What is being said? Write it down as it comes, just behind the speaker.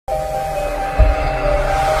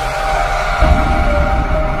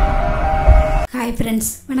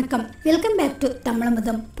Friends, வணக்கம். Welcome back to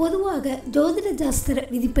Tamizhamudham. பொதுவாக ஜோதிட சாஸ்திர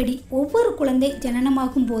விதிப்படி ஒவ்வொரு குழந்தை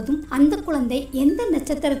ஜனனமாகும் போதும் அந்த குழந்தை எந்த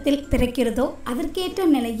நட்சத்திரத்தில் பிறக்கிறதோ அதற்கேற்ற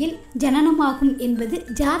நிலையில் ஜனனமாகும் என்பது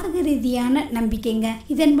ஜாதக ரீதியான நம்பிக்கைங்க.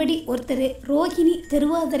 இதன்படி ஒருத்தர் ரோகிணி,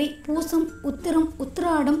 திருவாதிரை, பூசம், உத்திரம்,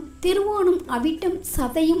 உத்திராடம், திருவோணம், அவிட்டம்,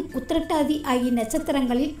 சதயம், உத்திரட்டாதி ஆகிய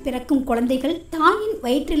நட்சத்திரங்களில் பிறக்கும் குழந்தைகள் தாயின்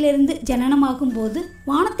வயிற்றிலிருந்து ஜனனமாகும் போது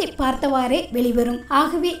வானத்தை பார்த்தவாறே வெளிவரும்.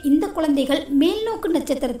 ஆகவே இந்த குழந்தைகள் மேல்நோக்கு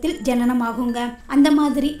நட்சத்திரத்தில் ஜனனமாகுங்க. அந்த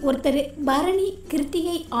மாதிரி ஒருத்தர் பரணி,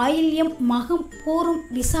 கிருத்திகை, ஆயில்யம், மகம், பூரம்,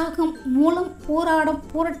 விசாகம், மூலம், போராடம்,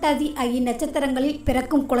 பூரட்டாதி ஆகிய நட்சத்திரங்களில்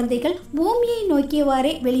பிறக்கும் குழந்தைகள் பூமியை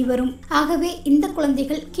நோக்கியவாறே வெளிவரும். ஆகவே இந்த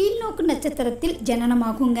குழந்தைகள் கீழ்நோக்கு நட்சத்திரத்தில்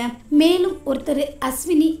ஜனனமாகுங்க. மேலும் ஒருத்தர்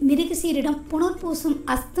அஸ்வினி, மிருகசீரிடம், புனர்பூசம்,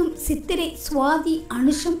 அஸ்தம், சித்திரை, சுவாதி,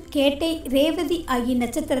 அனுஷம், கேட்டை, ரேவதி ஆகிய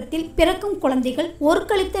நட்சத்திரத்தில் பிறக்கும் குழந்தைகள் ஒரு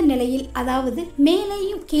கழித்த நிலையில், அதாவது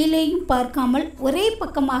மேலேயும் கீழேயும் பார்க்காமல் ஒரே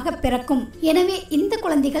பக்கமாக பிறக்கும். எனவே இந்த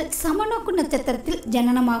குழந்தைகள் சமநோக்கு நட்சத்திரத்தில்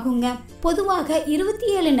ஜனனமாகுங்க. பொதுவாக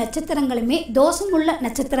 27 நட்சத்திரங்களுமே தோஷமுள்ள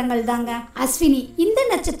நட்சத்திரங்கள் தாங்க. அஸ்வினி இந்த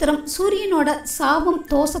நட்சத்திரம் சூரியனோட சாபம்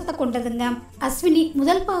தோஷத்தை கொண்டதுங்க. அஸ்வினி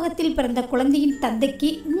முதல் பாகத்தில் பிறந்த குழந்தையின் தந்தைக்கு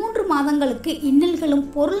 3 மாதங்களுக்கு இன்னல்களும்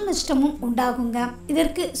பொருள் நஷ்டமும் உண்டாகுங்க.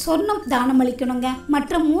 இதற்கு சொர்ணம் தானம் அளிக்கணுங்க.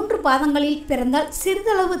 மற்ற 3 பாதங்களில் பிறந்தால்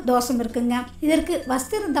சிறிதளவு தோஷம் இருக்குங்க. இதற்கு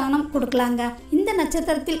வஸ்திர தானம் கொடுக்கலாங்க. இந்த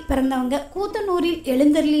நட்சத்திரத்தில் பிறந்தவங்க கூத்தனூரில்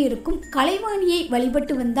எழுந்தருளி இருக்கும் கலைவாணியை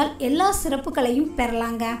வழிபட்டு வந்தால் எல்லா சிறப்புகளையும்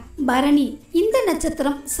பெறலாங்க. பரணி இந்த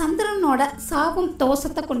நட்சத்திரம் சந்திரனோட சாபம்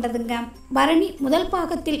தோஷத்தை கொண்டதுங்க. பரணி முதல்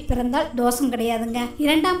பாகத்தில் பிறந்தால் தோஷம் கிடையாதுங்க.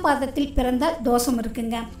 2ஆம் பாதத்தில் பிறந்தால் தோஷம்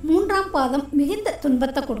இருக்குங்க. 3ஆம் பாதம் மிகுந்த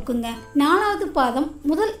துன்பத்தை கொடுக்குங்க. 4வது பாதம்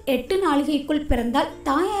முதல் 8 நாளிகைக்குள் பிறந்தால்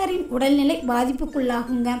தாயாரின் உடல்நிலை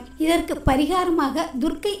பாதிப்புக்குள்ளாகுங்க. இதற்கு பரிகாரமாக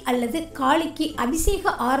துர்க்கை அல்லது காளிக்கு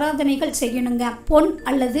அபிஷேக ஆராதனைகள் செய்யணுங்க. பொன்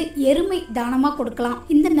அல்லது எருமை தானமா கொடுக்கலாம்.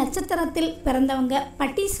 இந்த நட்சத்திரத்தில் பிறந்தவங்க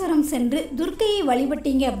பட்டீஸ்வரம் சென்று துர்க்கையை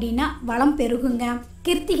வழிபட்டீங்க அப்படின்னா வளம் பெருகுங்க.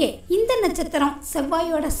 கிருத்திகை இந்த நட்சத்திரம்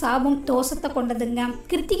செவ்வாயோட சாபம் தோஷத்தை கொண்டதுங்க.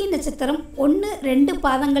 கிருத்திகை நட்சத்திரம் 1, 2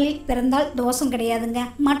 பாதங்களில் பிறந்தால் தோஷம் கிடையாதுங்க.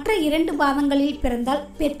 மற்ற 2 பாதங்களில் பிறந்தால்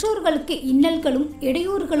பெற்றோர்களுக்கு இன்னல்களும்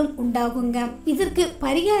இடையூறுகளும் உண்டாகுங்க. இதற்கு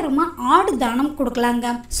பரிகாரமா ஆடு தானம்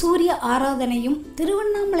கொடுக்கலாங்க. சூரிய ஆராதனையும்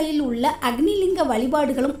திருவண்ணாமலையில் உள்ள அக்னிலிங்க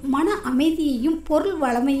வழிபாடுகளும் மன அமைதியையும் பொருள்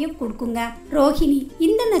வளமையும் கொடுக்குங்க. ரோகிணி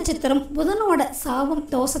இந்த நட்சத்திரம் புதனோட சாபம்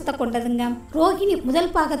தோஷத்தை கொண்டதுங்க. ரோகிணி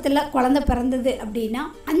முதல் பாகத்துல குழந்தை பிறந்தது அப்படின்னு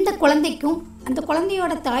அந்த குழந்தைக்கும் அந்த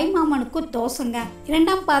குழந்தையோட தாய் மாமனுக்கும் தோஷங்க.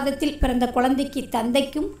 2ஆம் பாதத்தில் பிறந்த குழந்தைக்கு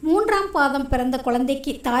தந்தைக்கும், 3ஆம் பாதம் பிறந்த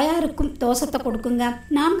குழந்தைக்கு தாயாருக்கும் தோஷத்தை கொடுக்குங்க.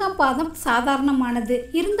 4ஆம் பாதம் சாதாரணமானது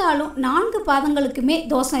இருந்தாலும் 4 பாதங்களுக்குமே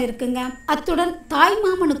தோஷம் இருக்குங்க. அத்துடன் தாய்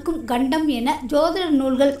மாமனுக்கும் கண்டம் என ஜோதிட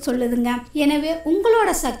நூல்கள் சொல்லுதுங்க. எனவே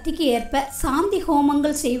உங்களோட சக்திக்கு ஏற்ப சாந்தி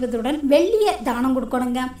ஹோமங்கள் செய்வதுடன் வெள்ளிய தானம்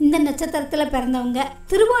கொடுக்கணுங்க. இந்த நட்சத்திரத்துல பிறந்தவங்க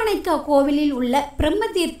திருவானைக்கா கோவிலில் உள்ள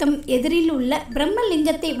பிரம்ம தீர்த்தம் எதிரில் உள்ள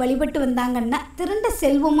பிரம்மலிங்கத்தை வழிபட்டு வந்தாங்கன்னா திரண்ட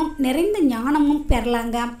செல்வமும் நிறைந்த ஞானமும்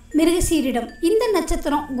பெறலாங்க. மிருகசீரிடம் இந்த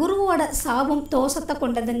நட்சத்திரம் குருவோட சாபம் தோஷத்தை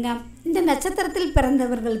கொண்டதுங்க. இந்த நட்சத்திரத்தில்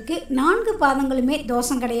பிறந்தவர்களுக்கு 4 பாதங்களுமே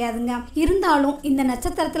தோஷம் கிடையாதுங்க. இருந்தாலும் இந்த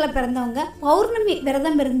நட்சத்திரத்துல பிறந்தவங்க பௌர்ணமி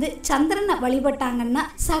விரதம் இருந்து சந்திரனை வழிபட்டாங்கன்னா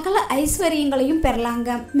சகல ஐஸ்வர்யங்களையும் பெறலாங்க.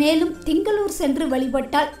 மேலும் திங்களூர் சென்று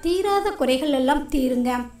வழிபட்டால் தீராத குறைகள் எல்லாம்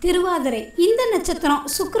தீருங்க. திருவாதிரை இந்த நட்சத்திரம்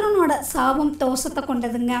சுக்கிரனோட சாபம் தோஷத்தை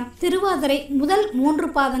கொண்டதுங்க. திருவாதிரை முதல்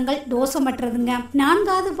 3 பாதங்கள் தோஷமற்றதுங்க.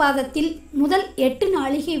 4வது பாதத்தில் முதல் 8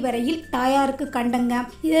 நாளிகை வரையில் தாயாருக்கு கண்டங்க.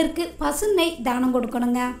 இதற்கு பசுனை தானம்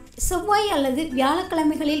கொடுக்கணுங்க. செவ்வாய் அல்லது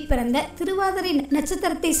வியாழக்கிழமைகளில் பிறந்த திருவாதிரை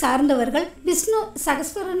நட்சத்திரத்தை சார்ந்தவர்கள் விஷ்ணு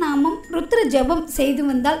சகஸ்வரநாமம், ருத்ர ஜபம் செய்து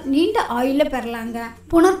வந்தால் நீண்ட ஆயுள பெறலாங்க.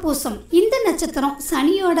 புனர்பூசம் இந்த நட்சத்திரம்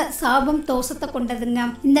சனியோட சாபம் தோஷத்தை கொண்டதுங்க.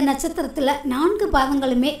 இந்த நட்சத்திரத்துல 4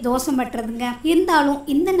 பாதங்களுமே தோஷமற்றதுங்க. இருந்தாலும்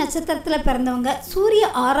இந்த நட்சத்திரத்துல பிறந்தவங்க சூரிய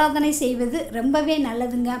ஆராதனை செய்வது ரொம்பவே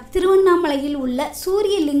நல்லதுங்க. திருவண்ணாமலையில் உள்ள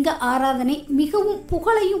சூரிய லிங்க ஆராதனை மிகவும்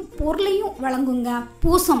புகழையும் பொருளையும் வழங்குங்க.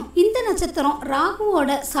 பூசம் இந்த நட்சத்திரம் ராகுவோட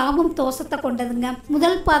சாபம் தோஷத்தை கொண்டதுங்க.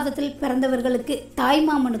 முதல் பாதத்தில் பிறந்தவர்களுக்கு தாய்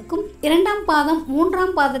மாமனுக்கும், 2ஆம் பாதம்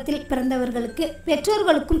 3ஆம் பாதத்தில் பிறந்தவர்களுக்கு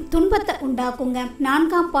பெற்றோர்களுக்கும் துன்பத்தை உண்டாக்குங்க.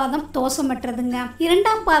 4ஆம் பாதம் தோஷமற்றதுங்க.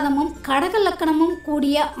 2ஆம் பாதமும் கடக லக்கணமும்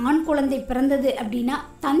கூடிய ஆண் குழந்தை பிறந்தது அப்படின்னா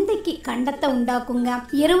தந்தைக்கு கண்டத்தை உண்டாக்குங்க.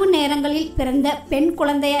 இரவு நேரங்களில் பிறந்த பெண்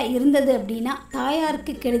குழந்தையா இருந்தது அப்படின்னா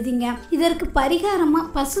தாயாருக்கு கெடுதிங்க. இதற்கு பரிகாரமா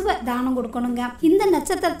பசுவை தானம் கொடுக்கணுங்க. இந்த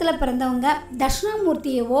நட்சத்திரத்துல பிறந்தவங்க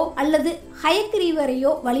தட்சிணாமூர்த்தியவோ அல்லது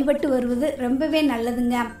ஹயக்கிரீவரையோ வழிபட்டு வருவது ரொம்பவே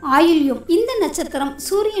நல்லதுங்க. ஆயில்யம் இந்த நட்சத்திரம்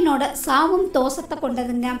சூரியனோட சாபம் தோஷத்தை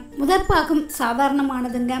கொண்டதுங்க. முதற் பாகம்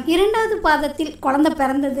சாதாரணமானதுங்க. இரண்டாவது பாதத்தில் குழந்தை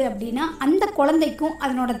பிறந்தது அப்படின்னா அந்த குழந்தைக்கும்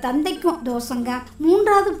அதனோட தந்தைக்கும் தோஷங்க.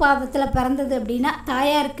 மூன்றாவது பாதத்துல பிறந்தது அப்படின்னா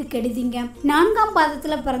தாயாருக்கு கெடுதிங்க. நான்காம்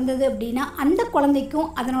பாதத்துல பிறந்தது அப்படின்னா அந்த குழந்தைக்கும்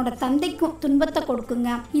அதனோட தந்தைக்கும் துன்பத்தை கொடுக்குங்க.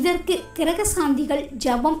 இதற்கு கிரக சாந்திகள்,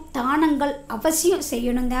 ஜபம், தானங்கள் அவசியம்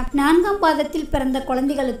செய்யணுங்க. நான்காம் பாதத்தில் பிறந்த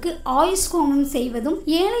குழந்தைகளுக்கு ஆயுஷ் ஹோமம் செய்வதும்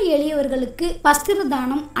ஏழை எளியவர்களுக்கு வஸ்திர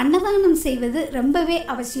தானம், அன்னதானம் செய்வது ரொம்பவே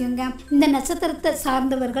அவசியங்க. இந்த நட்சத்திரத்தை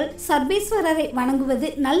சார்ந்தவர்கள் சர்வேஸ்வரரை வணங்குவது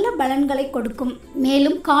நல்ல பலன்களை கொடுக்கும்.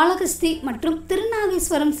 மேலும் காளகஸ்தி மற்றும்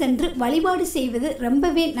திருநாகேஸ்வரம் சென்று வழிபாடு செய்வது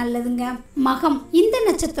ரொம்பவே நல்லதுங்க. மகம் இந்த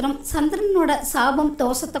நட்சத்திரம் சந்திரனோட சாபம்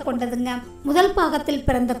தோஷத்தை கொண்டதுங்க. முதல் பாகத்தில்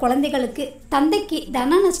பிறந்த குழந்தைகளுக்கு தந்தைக்கு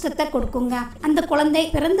தன நஷ்டத்தை கொடுக்குங்க. அந்த குழந்தை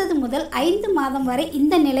பிறந்தது முதல் 5 மாதம் வரை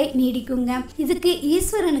இந்த நிலை நீடிக்குங்க. இதுக்கு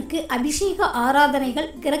ஈஸ்வரனுக்கு அபிஷேக ஆராதனைகள்,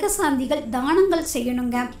 கிரக சாந்திகள், தானங்கள்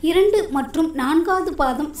செய்யணுங்க. 2 மற்றும் 4வது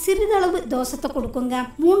பாதம் சிறிதளவு தோஷத்தை கொடுக்குங்க.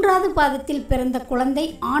 3வது பாதத்தில் பிறந்த குழந்தை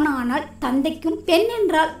ஆணானால் தந்தைக்கும், பெண்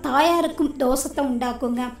என்றால் தாயாருக்கும் தோஷத்தை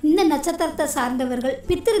உண்டாக்குங்க. இந்த நட்சத்திரத்தை சார்ந்தவர்கள்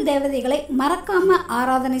பித்திரு தேவதைகளை மறக்காம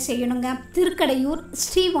ஆராதனை செய்யணுங்க. திருக்கடையூர்,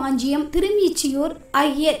 ஸ்ரீவாஞ்சியம், திருமீச்சியூர்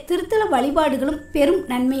ஆகிய திருத்தல வழிபாடுகளும் பெரும்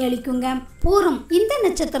நன்மை அளிக்குங்க. பூரம் இந்த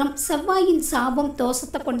நட்சத்திரம் செவ்வாயின் சாபம்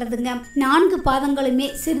தோஷத்தை கொண்டதுங்க. 4 பாதங்களுமே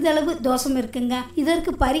சிறிதளவு தோஷம் இருக்குங்க.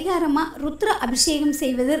 இதற்கு பரிகாரமா ருத்ர அபிஷேகம்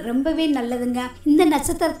செய்வது ரொம்பவே நல்லதுங்க. இந்த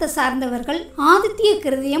நட்சத்திரத்தை சார்ந்தவர்கள் ஆதித்ய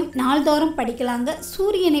கிருதயம் நாள்தோறும் படிக்கலாங்க.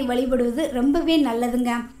 சூரியனை வழிபடுவது ரொம்பவே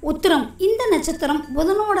நல்லதுங்க. உத்திரம் இந்த நட்சத்திரம்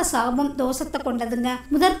புதனோட சாபம் தோஷத்தை கொண்டதுங்க.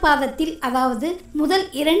 முதற் பாதத்தில் அதாவது முதல்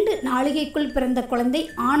 2 நாளிகைக்குள் பிறந்த குழந்தை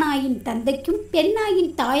ஆணாயின் தந்தைக்கும்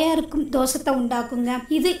பெண்ணாயின் தாயாருக்கும் தோஷத்தை உண்டாக்குங்க.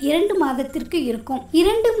 இது 2 மாதத்திற்கு இருக்கும்.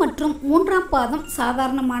 2 மற்றும் 3ஆம் பாதம்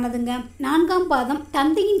சாதாரணமானதுங்க. 4ஆம் பாதம்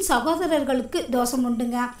தந்தையின் சகோதரர்களுக்கு தோஷம்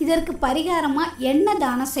உண்டுங்க. இதற்கு பரிகாரமா எண்ணெய்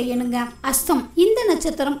தானம் செய்யணுங்க. அஸ்தம் இந்த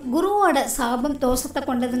நட்சத்திரம் குருவோட சாபம் தோஷத்தை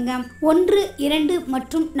கொண்டதுங்க. 1, 2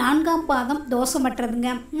 மற்றும் 4ஆம் பாதம் தோஷமற்றதுங்க.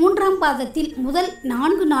 3ஆம் பாதத்தில் முதல்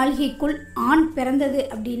 4 நாளிகைக்குள் ஆண் பிறந்தது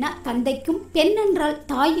அப்படின்னா தந்தைக்கும், பெண் என்றால்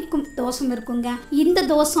தாய்க்கும் தோஷம் இருக்குங்க. இந்த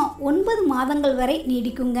தோஷம் 9 மாதங்கள் வரை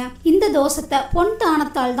நீடிக்குங்க. இந்த தோஷத்தை பொன்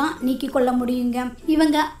தானத்தால் தான் நீக்கிக் கொள்ள முடியுங்க.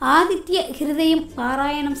 இவங்க ஆதித்ய ஹிருதயம்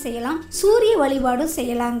பாராயணம் செய்யலாம், சூரிய வழிபாடும்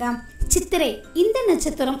செய்யலாங்க. சித்திரை இந்த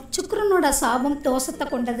நட்சத்திரம் சுக்கிரனோட சாபம் தோஷத்தை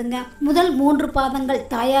கொண்டதுங்க. முதல் 3 பாதங்கள்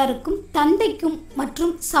தாயாருக்கும், தந்தைக்கும்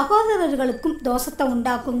மற்றும் சகோதரர்களுக்கும் தோஷத்தை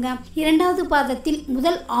உண்டாக்குங்க. 2வது பாதத்தில்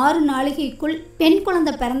முதல் 6 நாளிகைக்குள் பெண்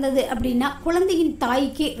குழந்தை பிறந்தது அப்படின்னா குழந்தையின்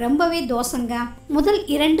தாய்க்கு ரொம்பவே தோஷங்க. முதல்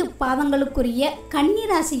 2 பாதங்களுக்குரிய கன்னி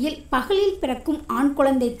ராசியில் பகலில் பிறக்கும் ஆண்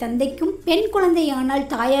குழந்தை தந்தைக்கும், பெண் குழந்தையானால்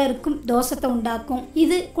தாயாருக்கும் தோஷத்தை உண்டாக்கும்.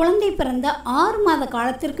 இது குழந்தை பிறந்த 6 மாத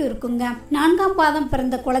காலத்திற்கு இருக்குங்க. 4ஆம் பாதம்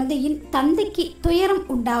பிறந்த குழந்தையின் தந்தைக்கு துயரம்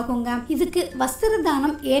உண்டாகுங்க. இதுக்கு வஸ்திர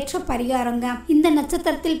தானம் ஏற்ற பரிகாரங்க. இந்த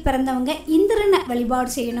நட்சத்திரத்தில் பிறந்தவங்க இந்திரனை வழிபாடு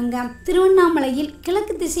செய்யணுங்க. திருவண்ணாமலையில்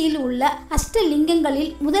கிழக்கு திசையில் உள்ள அஷ்டலிங்கங்களில்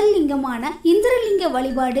முதல் லிங்கமான இந்திரலிங்க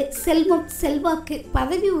வழிபாடு செல்வம், செல்வாக்கு,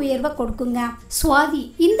 பதவி உயர்வை கொடுக்குங்க. சுவாதி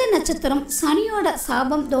இந்த நட்சத்திரம் சனியோட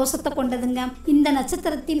சாபம் தோஷத்தை கொண்டதுங்க. இந்த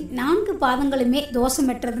நட்சத்திரத்தின் 4 பாதங்களுமே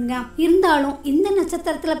தோஷமற்றதுங்க. இருந்தாலும் இந்த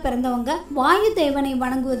நட்சத்திரத்துல பிறந்தவங்க வாயு தேவனை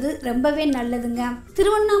வணங்குவது ரொம்பவே நல்லதுங்க.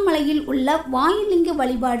 திருவண்ணாமலையில் உள்ள வாயுலிங்க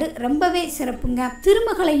வழிபாடு ரொம்பவே சிறப்புங்க.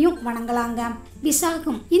 திருமகளையும் வணங்கலாங்க.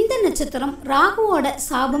 விசாகம் இந்த நட்சத்திரம் ராகுவோட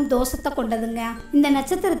சாபம் தோஷத்தை கொண்டதுங்க. இந்த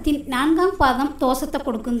நட்சத்திரத்தின் 4ஆம் பாதம் தோஷத்தை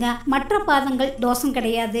கொடுக்குங்க. மற்ற பாதங்கள் தோஷம்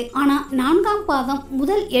கிடையாது. ஆனா 4ஆம் பாதம்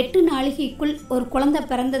முதல் 8 நாளிகைக்குள் ஒரு குழந்தை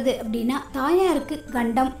பிறந்தது அப்படின்னா தாயாருக்கு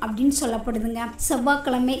கண்டம் அப்படின்னு சொல்லப்படுதுங்க.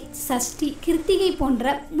 செவ்வாய்க்கிழமை, சஷ்டி, கிருத்திகை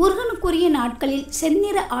போன்ற முருகனுக்குரிய நாட்களில்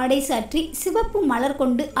செந்நிற ஆடை சாற்றி சிவப்பு மலர்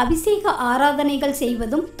கொண்டு அபிஷேக ஆராதனைகள்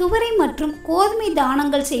செய்வதும், துவரை மற்றும் கோதுமை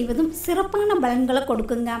தானங்கள் செய்வதும் சிறப்பான பலன்களை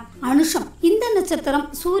கொடுக்குங்க. அனுஷம் இந்த நட்சத்திரம்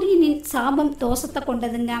சூரியனின் சாபம் தோஷத்தை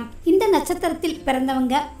கொண்டதுங்க. இந்த நட்சத்திரத்தில்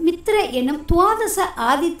பிறந்தவங்க மித்ர எனும் துவாதச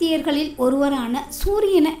ஆதித்யர்களில் ஒருவரான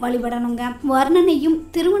சூரியனை வழிபடணுங்க. வர்ணனையும்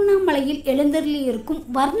திருவண்ணாமலையில் எழுந்தருளி இருக்கும்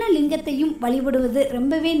வர்ணலிங்கத்தையும் வழிபடுவது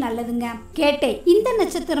ரொம்பவே நல்லதுங்க. கேட்டை இந்த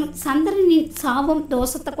நட்சத்திரம் சந்திரனின் சாபம்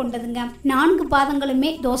தோஷத்தை கொண்டதுங்க. 4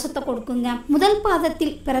 பாதங்களுமே தோஷத்தை கொடுக்குங்க. முதல்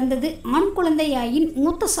பாதத்தில் பிறந்தது ஆண் குழந்தையாயின்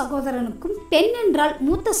மூத்த சகோதரனுக்கும், பெண் என்றால்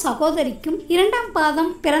மூத்த சகோதரிக்கும், 2ஆம்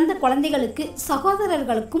பாதம் பிறந்த குழந்தைகளுக்கு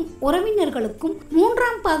சகோதரர்களுக்கும் உறவினர்களுக்கும்,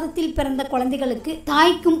 3ஆம் பாதத்தில் பிறந்த குழந்தைகளுக்கு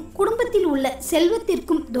தாய்க்கும் குடும்பத்தில் உள்ள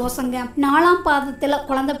செல்வத்திற்கும் தோஷங்க. 4ஆம் பாதத்துல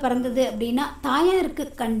குழந்தை பிறந்தது அப்படின்னா தாயாருக்கு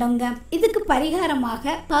கண்டங்க. இதுக்கு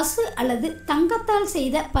பரிகாரமாக பசு அல்லது தங்கத்தால்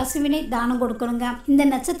செய்த பசுவினை தானம் கொடுக்கணுங்க. இந்த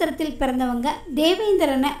நட்சத்திரத்தில் பிறந்தவங்க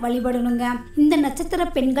தேவேந்திரனை வழிபடணுங்க. இந்த நட்சத்திர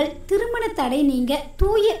பெண்கள் திருமண தடை நீங்க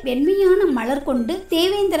தூய வெண்மையான மலர் கொண்டு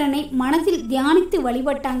தேவேந்திரனை மனதில் தியானித்து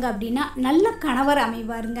வழிபட்டாங்க அப்படின்னா நல்ல கணவர்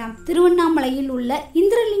அமைவாருங்க. திருவண்ணாமலையில் உள்ள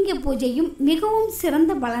இந்திரலிங்க பூஜையும் மிகவும்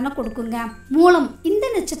சிறந்த பலனை கொடுக்குங்க. மூலம் இந்த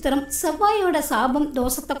நட்சத்திரம் செவ்வாயோட சாபம்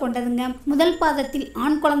தோஷத்தை கொண்டதுங்க. முதல் பாதத்தில்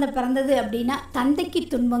ஆண் குழந்தை பிறந்தது அப்படின்னா தந்தைக்கு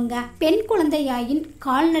துன்பங்க. பெண் குழந்தையாயின்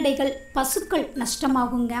கால்நடைகள் பசுக்கள்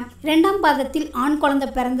நஷ்டமாகுங்க. 2ஆம் பாதத்தில் ஆண் குழந்தை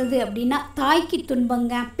பிறந்தது அப்படின்னா தாய்க்கு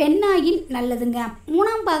துன்பங்க. பெண்ணாயின் நல்லதுங்க.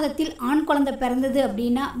 3ஆம் பாதத்தில் ஆண் குழந்தை பிறந்தது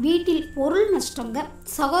அப்படின்னா வீட்டில் பொருள் நஷ்டங்க.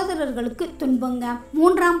 சகோதரர்களுக்கு துன்பங்க.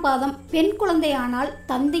 3ஆம் பாதம் பெண் குழந்தையானால்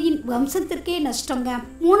தந்தையின் வம்சத்திற்கே நஷ்டங்க.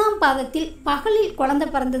 3ஆம் பாதத்தில் பகலில் குழந்தை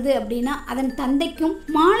பிறந்தது அப்படின்னா அதன் தந்தைக்கும்,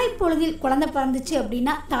 மாலை பொழுதில் குழந்தை பிறந்துச்சு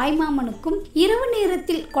அப்படின்னா தாய்மாமனுக்கும், இரவு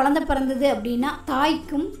நேரத்தில் குழந்தை பிறந்தது அப்படின்னா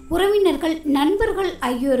தாய்க்கும், உறவினர்கள் நண்பர்கள்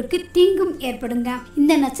ஆகியோருக்கு தீங்கும் ஏற்படுங்க.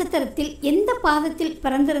 இந்த நட்சத்திரத்தில் எந்த பாதத்தில்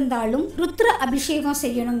பிறந்திருந்தாலும் ருத்ர அபிஷேகம்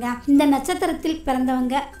செய்யணுங்க. இந்த நட்சத்திரத்தில்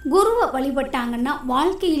பிறந்தவங்க குருவை வழிபட்டாங்கன்னா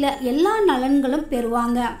வாழ்க்கையில எல்லா நலன்களும்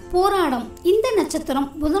பெறுவாங்க. போராடம் இந்த நட்சத்திரம்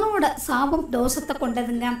புதனோட சாபம் தோஷத்தை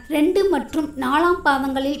கொண்டதுங்க. 2 மற்றும் 4ஆம்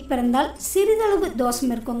பாதங்களில் பிறந்தால் சிறிதளவு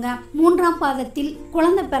தோஷம் இருக்குங்க. 3ஆம் பாதத்தில்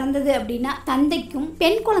குழந்தை பிறந்தது அப்படின்னா தந்தைக்கும்,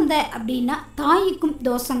 பெண் குழந்தை அப்படின்னா தாய்க்கும்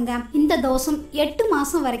தோஷங்க. இந்த தோஷம் 8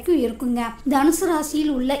 மாசம் வரைக்கும் இருக்குங்க. தனுசு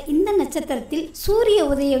ராசியில் உள்ள இந்த நட்சத்திரத்தில் சூரிய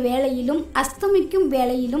உதய வேளையிலும் அஸ்தமிக்கும்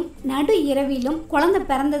வேளையிலும் நடு இரவிலும் குழந்தை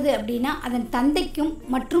பிறந்தது அப்படின்னா அதன் தந்தைக்கும்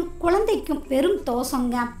மற்றும் குழந்தைக்கும் பெரும்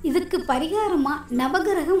தோஷங்க. இதுக்கு பரிகாரமா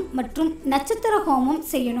நவகிரகம் மற்றும் நட்சத்திர ஹோமம்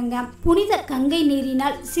செய்யணுங்க. புனித கங்கை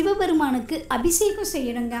நீரினால் சிவபெருமானுக்கு அபிஷேகம்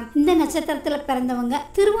செய்யணுங்க. இந்த நட்சத்திரத்துல பிறந்தவங்க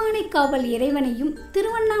திருவானைக்காவல் இறைவனையும்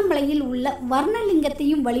திருவண்ணாமலையில் உள்ள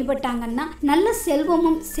வர்ணலிங்கத்தையும் வழிபட்டாங்கன்னா நல்ல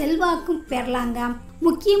செல்வமும் செல்வாக்கும் பெறலாங்க.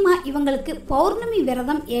 முக்கியமா இவங்களுக்கு பௌர்ணமி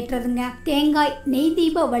விரதம் ஏற்றதுங்க. தேங்காய் நெய்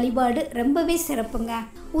தீப வழிபாடு ரொம்பவே சிறப்புங்க.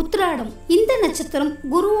 உத்திராடம் இந்த நட்சத்திரம்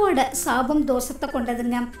குருவோட சாபம் தோஷத்தை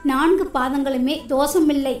கொண்டதுங்க. 4 பாதங்களுமே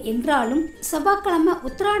தோஷமில்லை என்றாலும் செவ்வாய்க்கிழமை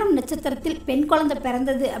உத்திராடம் நட்சத்திரத்தில் பெண் குழந்தை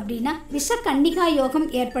பிறந்தது அப்படின்னா விஷ கன்னிகா யோகம்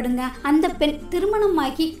ஏற்படுங்க. அந்த பெண்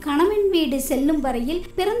திருமணமாகி கணவன் வீடு செல்லும் வரையில்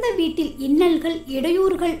பிறந்த வீட்டில் இன்னல்கள்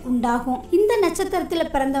இடையூறுகள் உண்டாகும். இந்த நட்சத்திரத்துல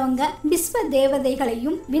பிறந்தவங்க விஸ்வ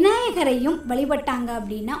தேவதைகளையும் விநாயகரையும் வழிபட்டாங்க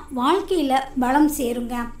அப்படின்னா வாழ்க்கையில பலம்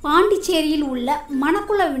சேருங்க. பாண்டிச்சேரியில் உள்ள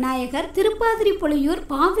மணக்குள விநாயகர், திருப்பாதிரி பொலியூர்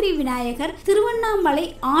பாதிரி விநாயகர், திருவண்ணாமலை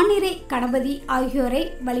ஆனிரை கணபதி ஆகியோரை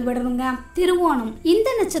வழிபடணுங்க. திருவோணம் இந்த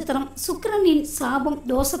நட்சத்திரம் சுக்கிரனின் சாபம்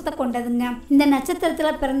தோஷத்தை கொண்டதுங்க. இந்த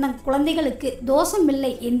நட்சத்திரத்துல பிறந்த குழந்தைகளுக்கு தோஷம்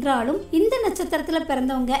இல்லை என்றாலும் இந்த நட்சத்திரத்துல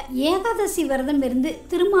பிறந்தவங்க ஏகாதசி விரதம் இருந்து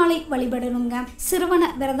திருமாலை வழிபடணுங்க.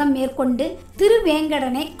 சிறுவன விரதம் மேற்கொண்டு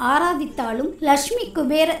திருவேங்கடனை ஆராதித்தாலும், லட்சுமி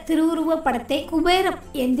குபேர திருவுருவ படத்தை குபேர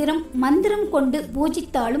எந்திரம் மந்திரம் கொண்டு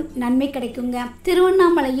பூஜித்தாலும் நன்மை கிடைக்குங்க.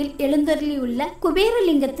 திருவண்ணாமலையில் எழுந்தருளியுள்ள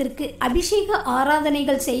குபேரலிங்கத்திற்கு அபிஷேக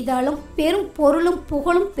ஆராதனைகள் செய்தாலும் பெரும் பொருளும்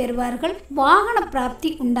புகழும் பெறுவார்கள். வாகன பிராப்தி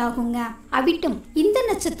உண்டாகுங்க. அவிட்டம் இந்த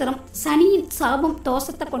நட்சத்திரம் சனியின் சாபம்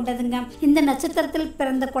தோஷத்தை கொண்டதுங்க. இந்த நட்சத்திரத்தில்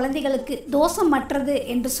பிறந்த குழந்தைகளுக்கு தோஷமற்றது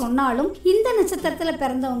என்று சொன்னாலும் இந்த நட்சத்திரத்தில்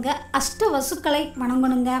பிறந்தவங்க அஷ்ட வசுக்களை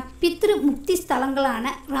வணங்கணுங்க. பித்ரு முக்தி ஸ்தலங்களான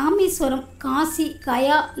ராமேஸ்வரம், காசி,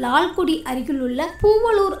 கயா, லால்குடி அருகில் உள்ள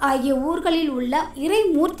பூவலூர் ஆகிய ஊர்களில் உள்ள இறை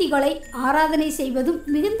மூர்த்திகளை ஆராதனை செய்வதும்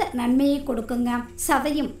மிகுந்த நன்மையை கொடுக்குங்க.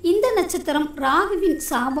 சதயம் இந்த நட்சத்திரம் ராகுவின்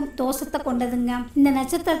சாபம் தோஷத்தை கொண்டதுங்க. இந்த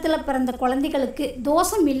நட்சத்திரத்துல பிறந்த குழந்தைகளுக்கு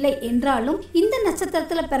தோஷம் இல்லை என்றாலும் இந்த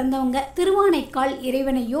நட்சத்திரத்துல பிறந்தவங்க திருவானைக்கால்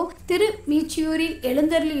இறைவனையோ, திருமீச்சியூரில்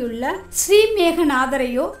எழுந்தருளியுள்ள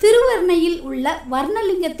ஸ்ரீமேகநாதரையோ, திருவர்ணையில் உள்ள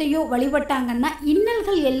வர்ணலிங்கத்தையோ வழிபட்டாங்கன்னா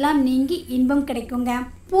இன்னல்கள் எல்லாம் நீங்கி இன்பம் கிடைக்குங்க.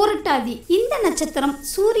 பூரட்டாதி இந்த நட்சத்திரம்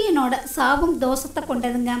சூரியனோட சாபம் தோஷத்தை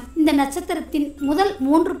கொண்டதுங்க. இந்த நட்சத்திரத்தின் முதல்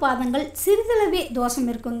 3 பாதங்கள் சிறிதளவே தோஷம்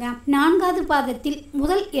இருக்குங்க. 4வது பாதத்தில்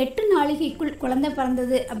முதல் 8 நாளிகைக்குள் குழந்தை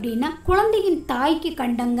பிறந்தது அப்படின்னா குழந்தையின் தாய்க்கு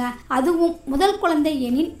கண்டங்க. அதுவும் முதல் குழந்தை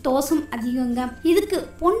எனின் தோஷம் அதிகங்க. இதுக்கு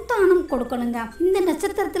பொன் தானம் கொடுக்கணுங்க. இந்த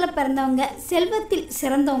நட்சத்திரத்துல பிறந்தவங்க செல்வத்தில்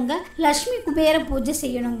சிறந்தவங்க லட்சுமி குபேர பூஜை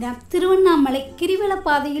செய்யணுங்க. திருவண்ணாமலை கிரிவல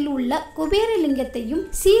பாதையில் உள்ள குபேரலிங்கத்தையும்,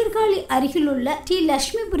 சீர்காழி அருகில் உள்ள ஸ்ரீ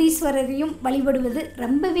லட்சுமி லட்சுமிபுரீஸ்வரரையும் வழிபடுவது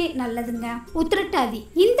ரொம்பவே நல்லதுங்க. உத்திரட்டாதி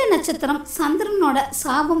இந்த நட்சத்திரம் சந்திரனோட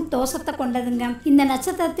சாபம் தோஷத்தை கொண்டதுங்க. இந்த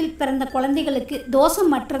நட்சத்திரத்தில் பிறந்த குழந்தைகளுக்கு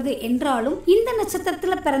தோஷமற்றது என்றாலும் இந்த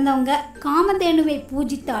நட்சத்திரத்துல பிறந்தவங்க காமதேனுவை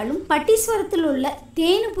பூஜித்தாலும் பட்டீஸ்வரத்தில் உள்ள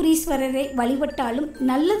தேனுபுரீஸ்வரரை வழிபட்டாலும்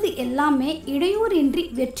நல்லது எல்லாமே இடையூறின்றி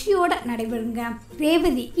வெற்றியோட நடைபெறுங்க.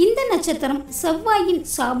 ரேவதி இந்த நட்சத்திரம் செவ்வாயின்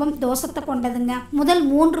சாபம் தோஷத்தை கொண்டதுங்க. முதல்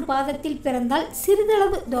 3 பாதத்தில் பிறந்தால்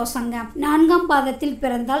சிறிதளவு தோஷங்க. 4ஆம் பாதத்தில்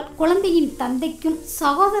பிறந்தால் குழந்தையின் தந்தைக்கும்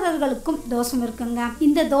சகோதரர்களுக்கும் தோஷம் இருக்குங்க.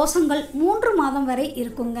 இந்த தோஷங்கள் 3 மாதம் வரை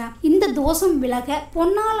இருக்குங்க. இந்த தோஷம் விலக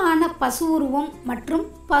பொன்னாலான பசு உருவம் மற்றும்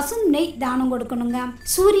பசும் நெய் தானம் கொடுக்கணுங்க.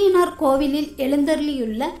 சூரியனார் கோவிலில்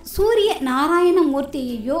எழுந்தருளியுள்ள சூரிய நாராயண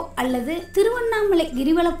மூர்த்தியையோ அல்லது திருவண்ணாமலை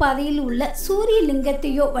கிரிவல பாதையில் உள்ள சூரிய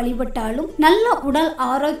லிங்கத்தையோ வழிபட்டாலும் நல்ல உடல்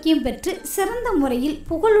ஆரோக்கியம் பெற்று சிறந்த முறையில்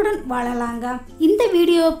புகழுடன் வாழலாங்க. இந்த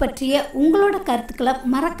வீடியோவை பற்றிய உங்களோட கருத்துக்களை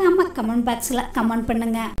மறக்காம கமெண்ட் பாக்ஸ்ல கமெண்ட்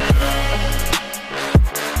பண்ணுங்க.